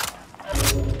AO.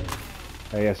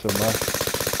 Here somewhere.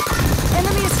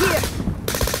 Enemy is here.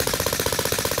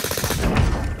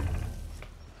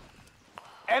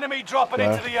 Enemy dropping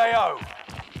Where? into the AO.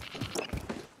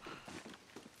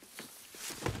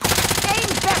 Aim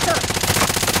better.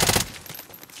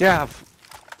 Gav!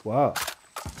 What?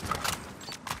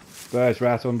 There's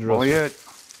right under Oh, us. yeah.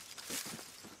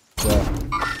 There.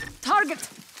 Target.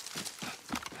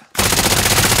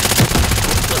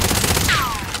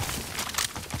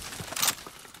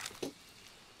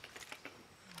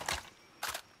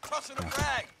 Crossing the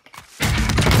flag.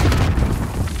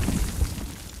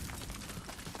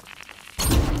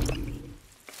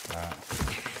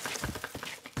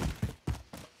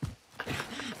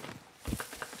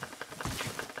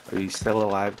 Are you still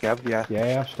alive, Gav? Yeah.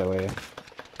 Yeah, I'm still here.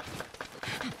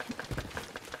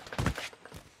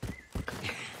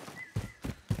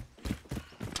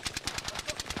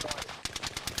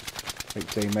 Big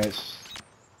teammates.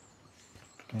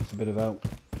 Needs a bit of help.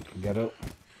 Can get up.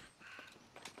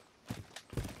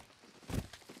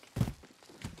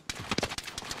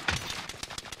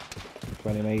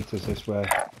 "20 meters this way."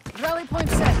 Rally point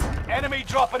set. Enemy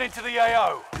dropping into the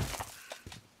AO.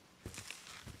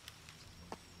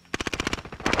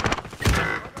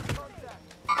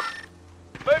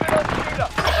 Moving on shooter.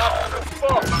 That's the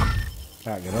spot.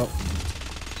 Can't get up.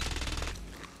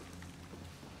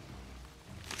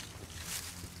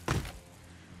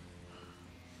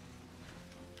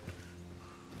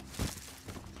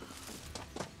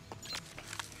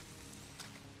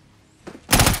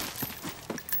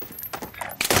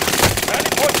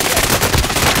 Landing point set.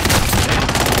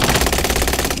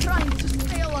 Trying to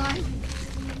stay alive.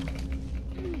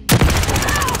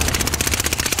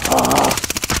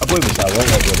 I believe it's that one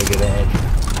going to get ahead.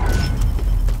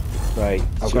 Right,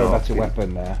 I've got Sure, a better okay.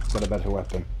 weapon there. Got a better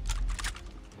weapon.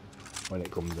 When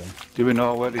it comes in. Do we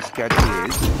know where this gadget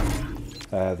is?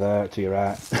 There, to your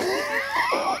right.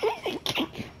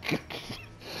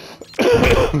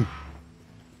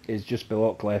 It's just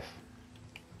below cliff.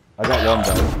 I got one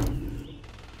down.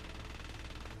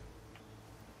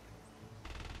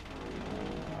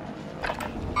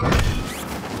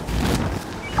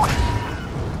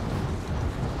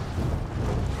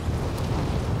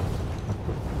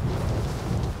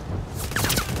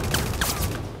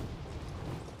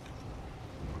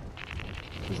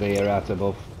 They're right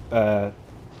above.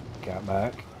 Can't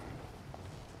mark.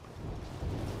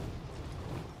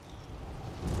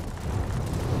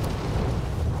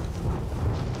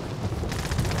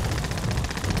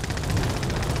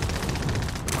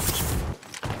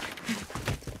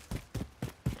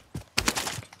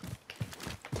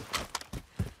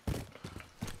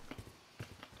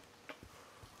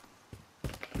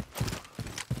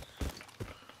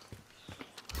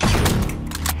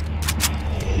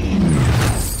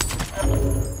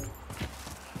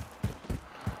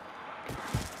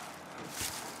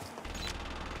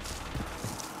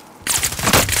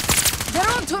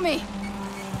 To me.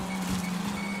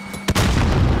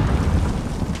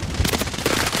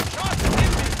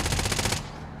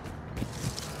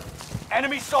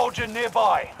 Enemy soldier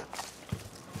nearby.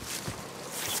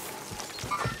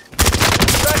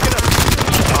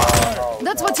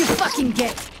 That's what you fucking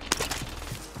get.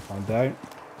 I'm down.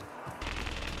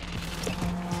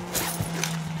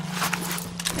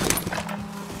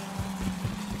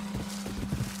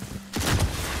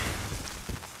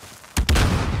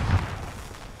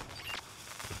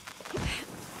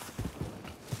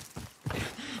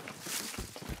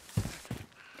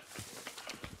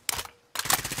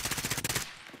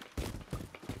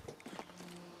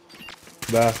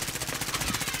 There.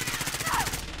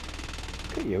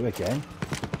 Look at you again.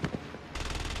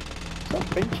 Stop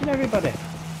pinching everybody.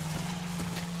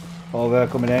 Over,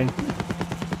 coming in.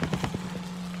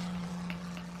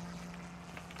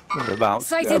 What about?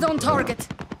 Sighted on target.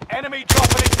 Enemy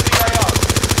dropping into the AO.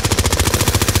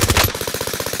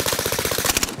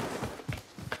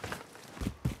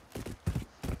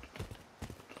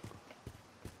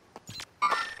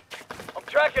 I'm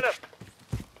tracking him.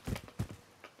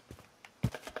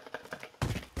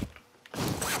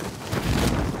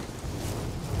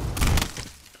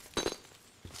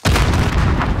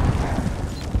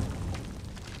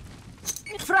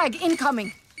 Frag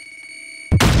incoming.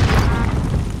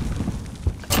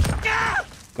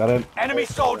 Got him. Enemy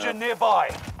soldier nearby.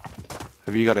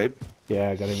 Have you got him? Yeah,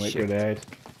 I got him with Shit. grenade.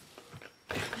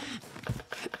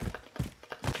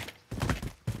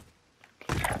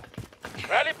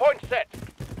 Rally point set.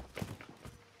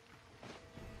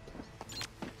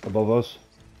 Above us.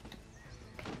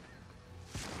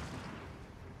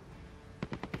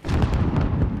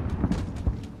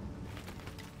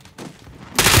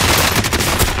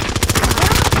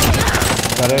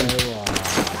 Got him.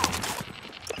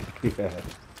 Yeah.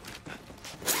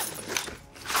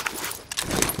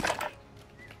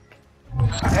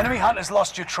 Enemy hunters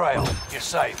lost your trail. You're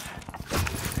safe.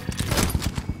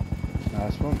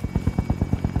 Nice one.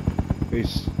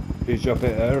 Who's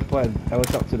dropping an aeroplane?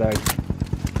 Helicopter down.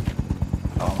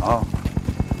 Oh,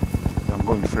 I'm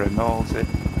going for a nosy.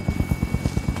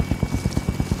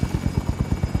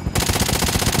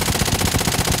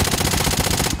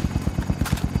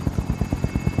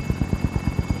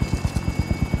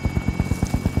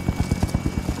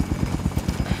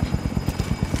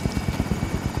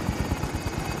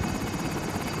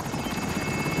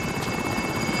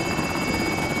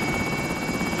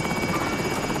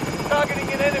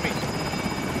 Targeting an enemy.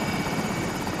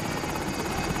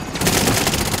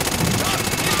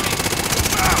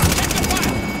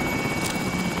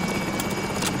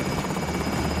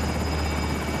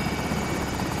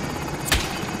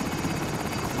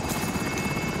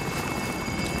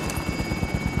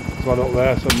 There's one up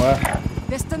there somewhere.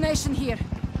 Destination here.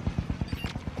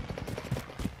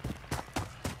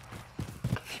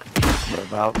 What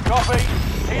about? Copy.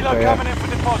 Helo Okay, coming in for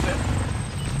deposit.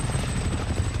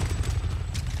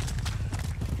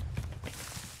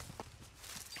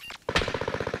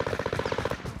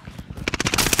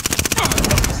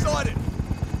 Sighted.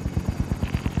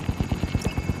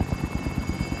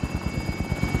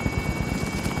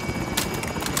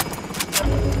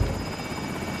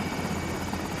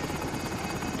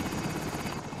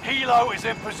 Helo is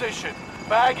in position.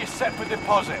 Bag is set for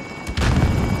deposit.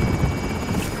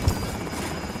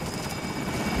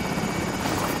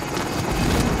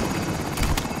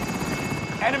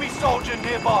 Enemy soldier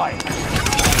nearby.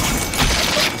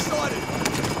 Sighted.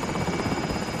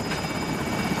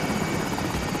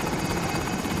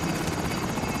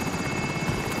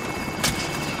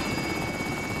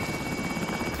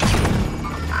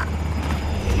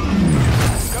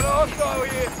 Got a hostile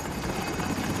here.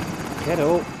 Get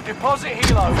up. Deposit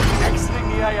helo. Exiting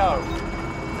the AO.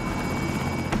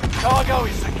 Cargo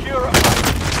is secure at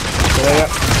base. There.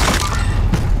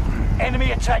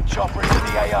 Enemy attack chopper is in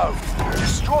the AO.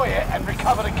 Destroy it and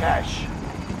recover the cash.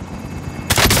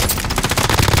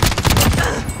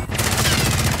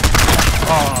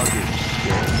 Oh, you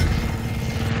shit.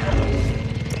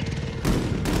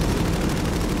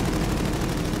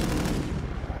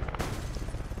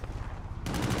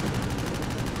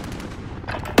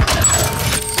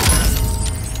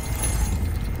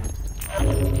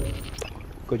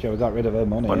 Good job we got rid of her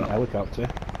money. Well, Helicopter.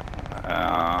 4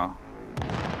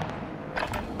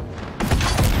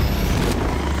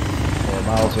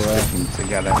 miles away. Sticking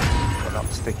together. We're not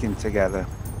sticking together.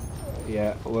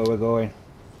 Yeah, where we're going.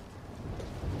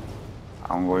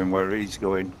 I'm going where he's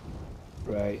going.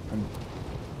 Right. And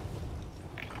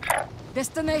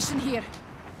Destination here.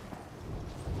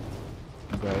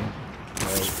 I'm going.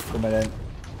 Right, coming in.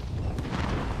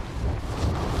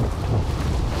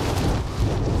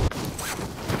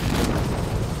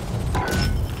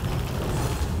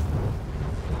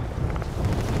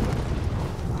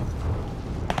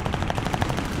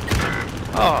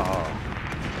 Oh.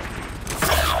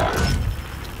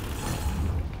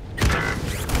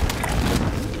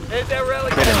 Here's that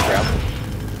rally. Get him, Grab.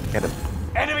 Get him.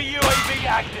 Enemy UAV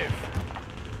active.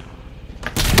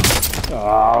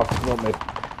 Oh, let me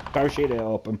parachute it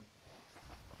open.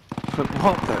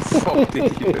 What the fuck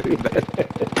did you do there?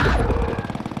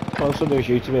 Well, somebody's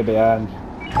shooting me behind.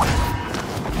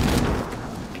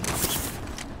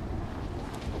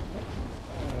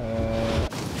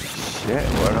 Shit,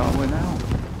 where are we now?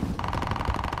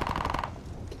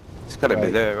 It's gotta be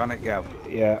Right. there, hasn't it, Gav?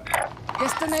 Yeah.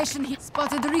 Destination here.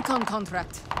 Spotted the recon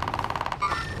contract.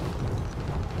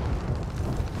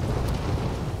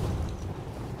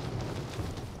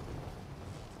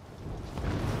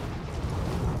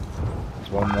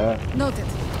 There's one there. Noted.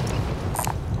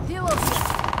 Helos here.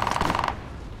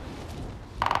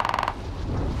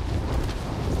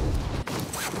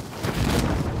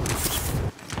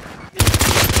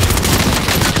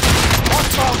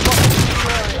 Hostile dropping into the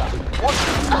area. Watch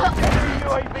the smoke. Enemy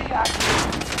UAV active.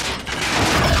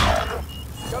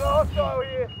 Got a hostile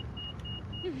here.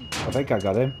 I think I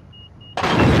got him.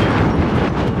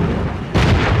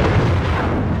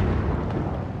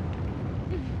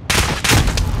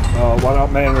 Oh, one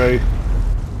up main roof.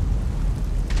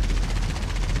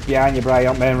 Behind you, Bray,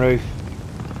 up main roof.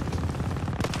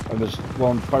 And there's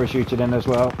one parachuted in as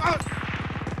well.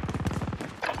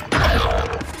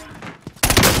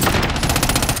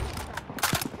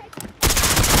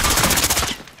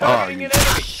 Targeting an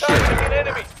enemy. Targeting an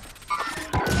enemy.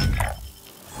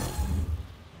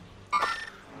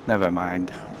 Never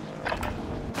mind.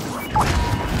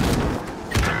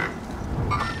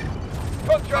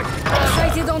 Contract.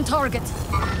 Sighted on target.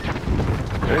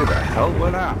 Who the hell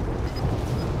were that?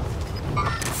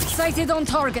 Sighted on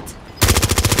target.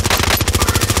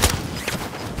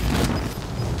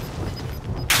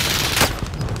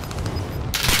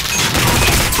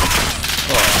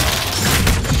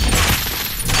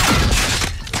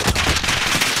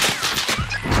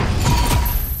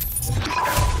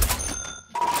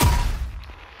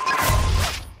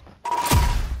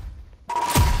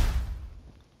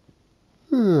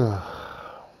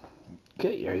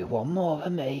 Get you one more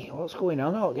than me. What's going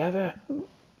on altogether?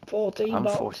 14 I'm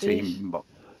boxes. 14, but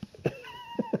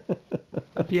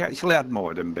have you actually had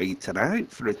more than me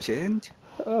tonight for a change?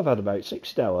 I've had about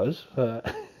 6 hours. Yeah,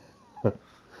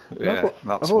 that's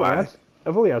I've only why. had,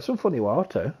 I've only had some funny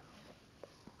water.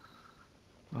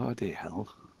 Oh dear hell.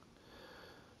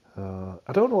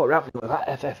 I don't know what happened with that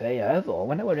FFA air though.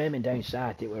 When they were aiming down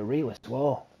sight, it were really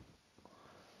slow.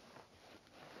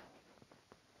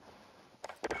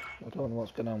 I don't know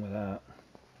what's going on with that.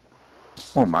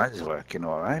 Well, mine's working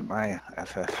alright, my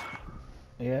FF.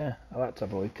 Yeah, I'd like to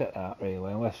have a look at that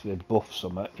really, unless they buff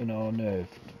something, you know, nerfed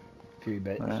a few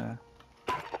bits.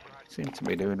 Seem to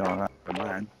be doing alright for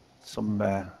mine. Some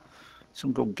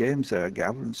good games there,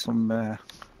 Gav, and some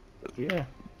Yeah.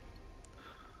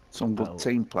 good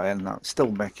team playing that.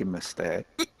 Still making mistakes.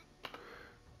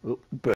 Oh. But